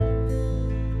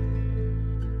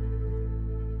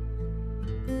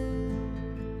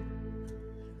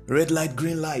Red light,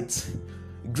 green light.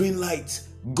 Green light,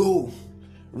 go.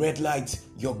 Red light,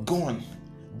 you're gone.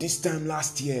 This time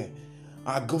last year,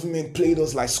 our government played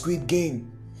us like Squid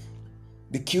Game.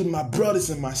 They killed my brothers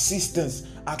and my sisters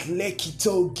at Lekki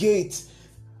Toll Gate.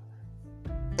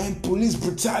 End police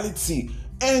brutality.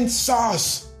 End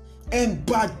SARS. End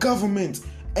bad government.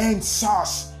 End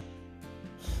SARS.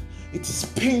 It is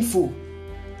painful.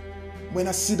 When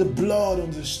I see the blood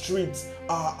on the streets,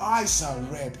 our eyes are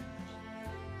red.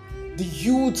 The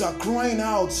youth are crying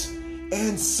out,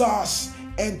 end SARS,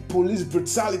 end police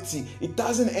brutality. It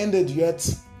hasn't ended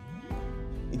yet.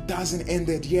 It hasn't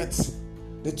ended yet.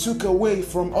 They took away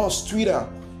from us Twitter,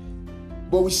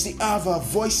 but we still have our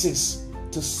voices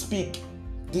to speak.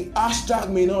 The hashtag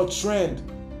may not trend,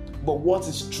 but what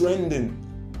is trending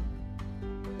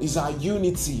is our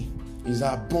unity, is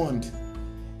our bond,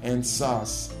 and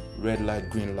SARS, red light,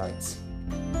 green light.